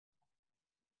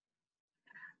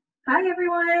Hi,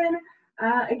 everyone.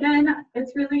 Again,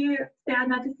 it's really sad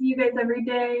not to see you guys every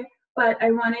day, but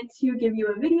I wanted to give you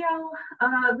a video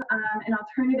of an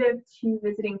alternative to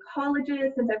visiting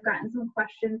colleges since I've gotten some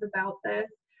questions about this,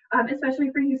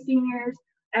 especially for you seniors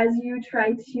as you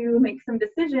try to make some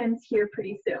decisions here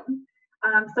pretty soon.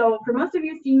 So for most of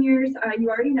you seniors, you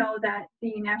already know that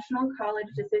the National College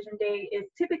Decision Day is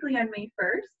typically on May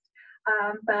 1st.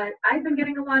 But I've been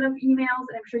getting a lot of emails,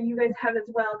 and I'm sure you guys have as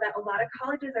well, that a lot of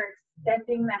colleges are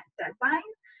extending that deadline.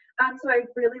 So I'd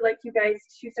really like you guys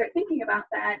to start thinking about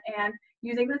that and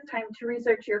using this time to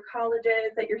research your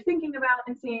colleges that you're thinking about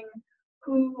and seeing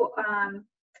who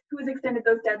has extended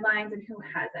those deadlines and who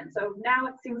hasn't. So now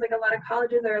it seems like a lot of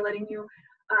colleges are letting you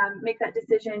make that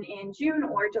decision in June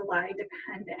or July,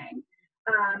 depending.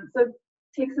 So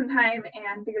take some time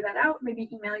and figure that out. Maybe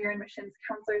email your admissions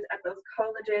counselors at those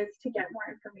colleges to get more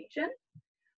information.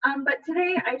 But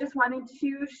today I just wanted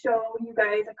to show you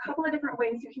guys a couple of different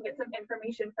ways you can get some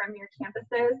information from your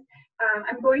campuses.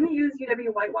 I'm going to use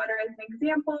UW-Whitewater as an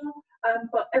example,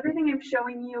 but everything I'm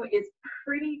showing you is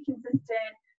pretty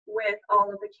consistent with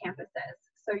all of the campuses.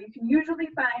 So you can usually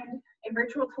find a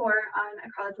virtual tour on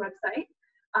a college website.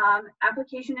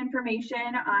 Application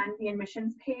information on the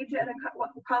admissions page at a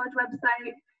college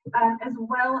website, as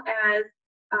well as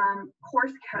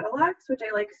course catalogs, which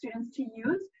I like students to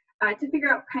use to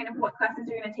figure out kind of what classes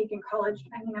you're going to take in college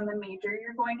depending on the major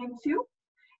you're going into.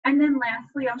 And then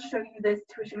lastly, I'll show you this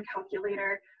tuition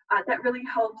calculator that really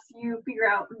helps you figure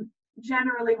out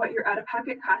generally what your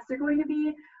out-of-pocket costs are going to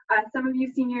be. Some of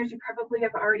you seniors, you probably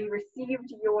have already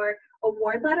received your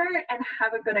award letter and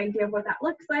have a good idea of what that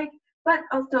looks like, but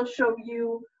I'll still show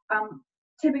you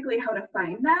typically how to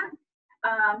find that.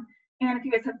 And if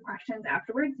you guys have questions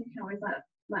afterwards, you can always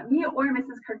let me or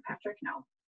Mrs. Kirkpatrick know.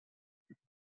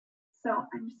 So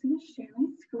I'm just going to share my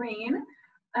screen,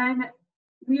 and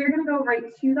we are going to go right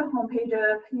to the homepage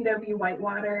of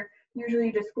UW-Whitewater. Usually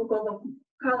you just Google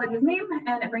the college's name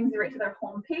and it brings you right to their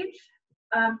homepage.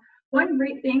 One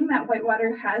great thing that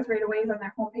Whitewater has right away is on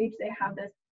their homepage, they have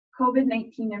this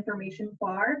COVID-19 information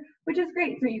bar, which is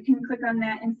great. So you can click on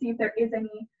that and see if there is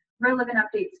any relevant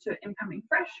updates to incoming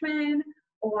freshmen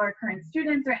or current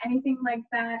students or anything like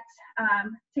that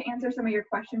to answer some of your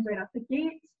questions right off the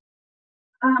gate.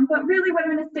 But really what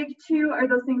I'm going to stick to are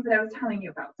those things that I was telling you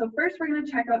about. So first we're going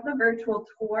to check out the virtual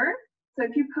tour. So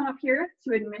if you come up here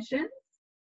to admissions,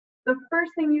 the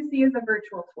first thing you see is a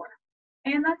virtual tour.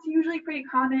 And that's usually pretty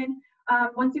common.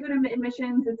 Once you go to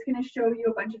admissions, it's going to show you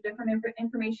a bunch of different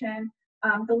information,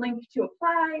 the link to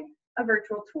apply, a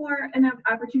virtual tour, and an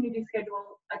opportunity to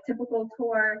schedule a typical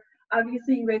tour.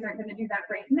 Obviously, you guys aren't going to do that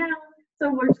right now,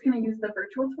 so we're just going to use the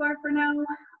virtual tour for now.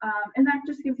 And that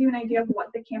just gives you an idea of what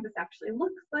the campus actually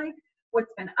looks like,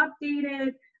 what's been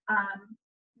updated,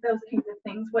 those kinds of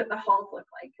things, what the halls look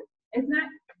like. It's not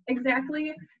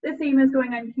exactly the same as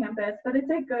going on campus, but it's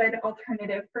a good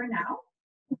alternative for now.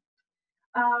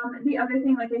 The other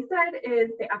thing, like I said,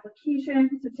 is the application.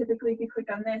 So typically if you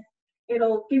click on this,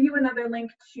 it'll give you another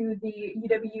link to the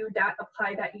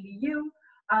uw.apply.edu.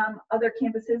 Other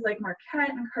campuses like Marquette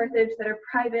and Carthage that are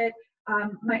private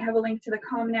might have a link to the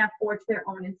Common App or to their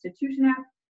own institution app.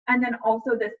 And then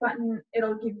also this button,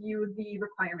 it'll give you the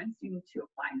requirements you need to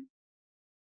apply.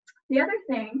 The other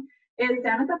thing is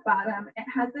down at the bottom, it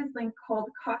has this link called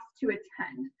cost to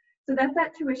attend. So that's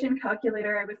that tuition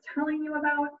calculator I was telling you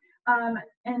about.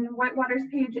 And Whitewater's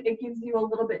page, it gives you a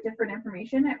little bit different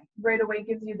information. It right away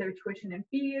gives you their tuition and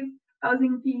fees,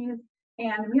 housing fees,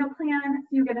 and meal plan, so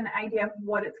you get an idea of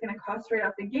what it's going to cost right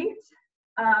out the gate.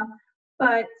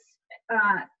 But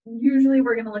usually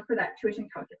we're going to look for that tuition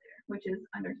calculator, which is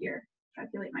under here,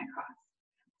 calculate my cost.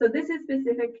 So this is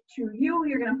specific to you.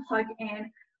 You're going to plug in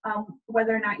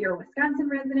whether or not you're a Wisconsin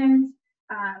resident,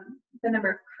 the number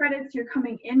of credits you're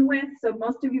coming in with. So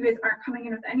most of you guys aren't coming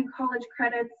in with any college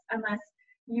credits unless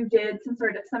you did some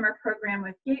sort of summer program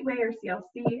with Gateway or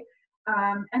CLC.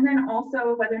 And then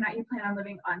also whether or not you plan on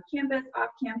living on campus, off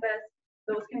campus,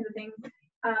 those kinds of things.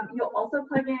 You'll also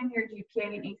plug in your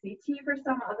GPA and ACT for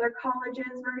some other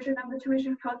colleges' version of the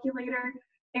tuition calculator,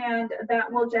 and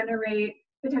that will generate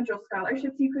potential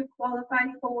scholarships you could qualify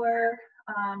for,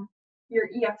 your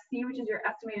EFC, which is your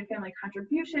estimated family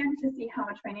contribution, to see how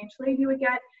much financial aid you would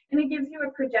get, and it gives you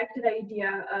a projected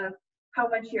idea of how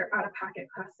much your out-of-pocket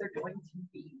costs are going to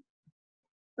be.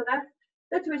 So that's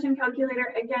the tuition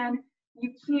calculator. Again,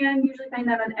 you can usually find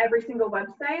that on every single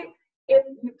website. If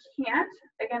you can't,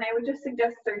 again, I would just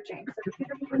suggest searching. So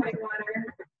pick up the Whitewater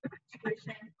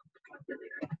tuition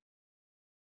calculator.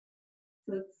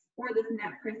 So it's for this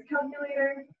NAPCRIS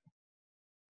calculator.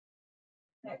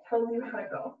 And it tells you how to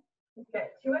go. Let's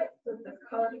get to it. So it's this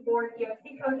College Board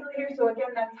EFC calculator. So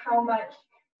again, that's how much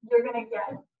you're going to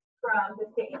get from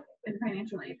the state in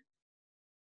financial aid.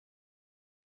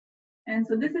 And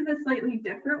so this is a slightly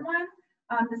different one.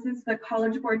 This is the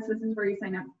College Board. So this is where you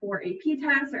sign up for AP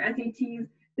tests or SATs.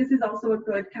 This is also a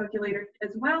good calculator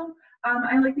as well.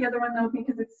 I like the other one though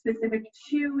because it's specific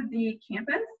to the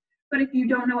campus. But if you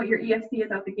don't know what your EFC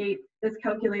is out the gate, this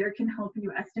calculator can help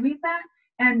you estimate that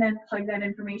and then plug that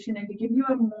information in to give you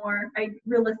a more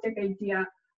realistic idea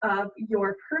of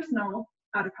your personal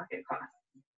out-of-pocket costs.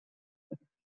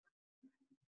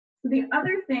 So the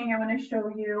other thing I want to show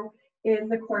you is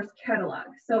the course catalog.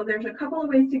 So there's a couple of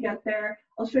ways to get there.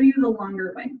 I'll show you the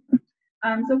longer way.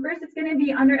 So first it's going to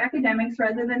be under academics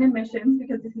rather than admissions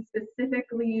because this is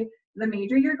specifically the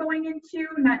major you're going into,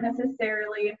 not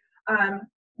necessarily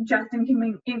just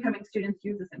incoming students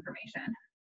use this information.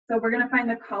 So we're going to find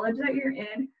the college that you're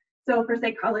in. So for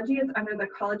psychology, it's under the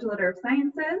College Letter of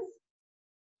Sciences.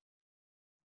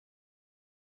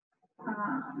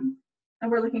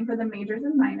 And we're looking for the majors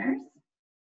and minors.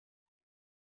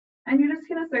 And you're just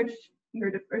going to search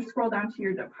or scroll down to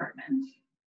your department.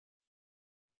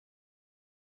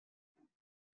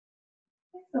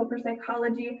 So for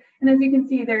psychology, and as you can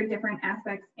see, there are different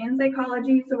aspects in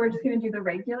psychology. So we're just going to do the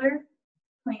regular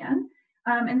plan.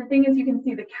 And the thing is, you can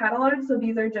see the catalog. So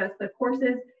these are just the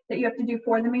courses that you have to do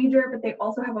for the major, but they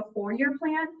also have a 4-year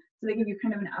plan. So they give you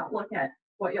kind of an outlook at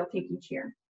what you'll take each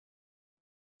year.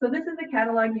 So this is the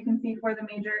catalog you can see for the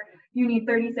major. You need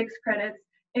 36 credits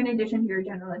in addition to your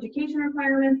general education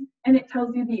requirements, and it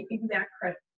tells you the exact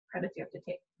credits you have to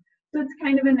take. So it's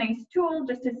kind of a nice tool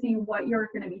just to see what you're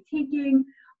going to be taking.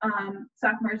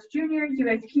 Sophomores, juniors, you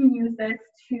guys can use this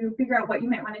to figure out what you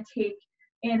might want to take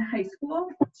in high school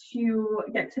to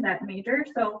get to that major.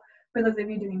 So for those of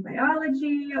you doing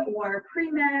biology or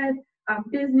pre-med,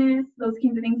 business, those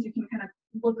kinds of things, you can kind of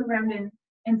look around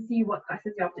and see what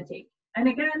classes you have to take. And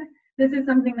again, this is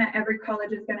something that every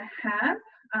college is going to have.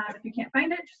 If you can't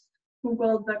find it, just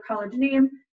Google the college name,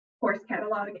 course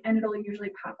catalog, and it'll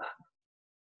usually pop up.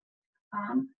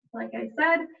 Like I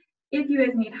said, if you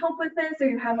guys need help with this or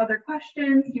you have other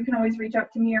questions, you can always reach out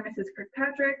to me or Mrs.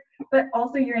 Kirkpatrick, but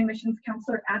also your admissions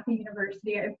counselor at the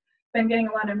university. I've been getting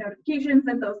a lot of notifications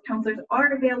that those counselors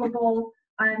are available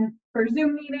for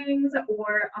Zoom meetings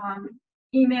or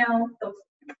email,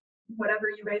 whatever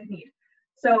you guys need.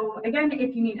 So again,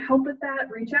 if you need help with that,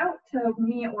 reach out to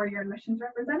me or your admissions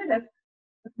representative.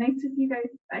 It's nice to see you guys.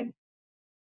 Bye.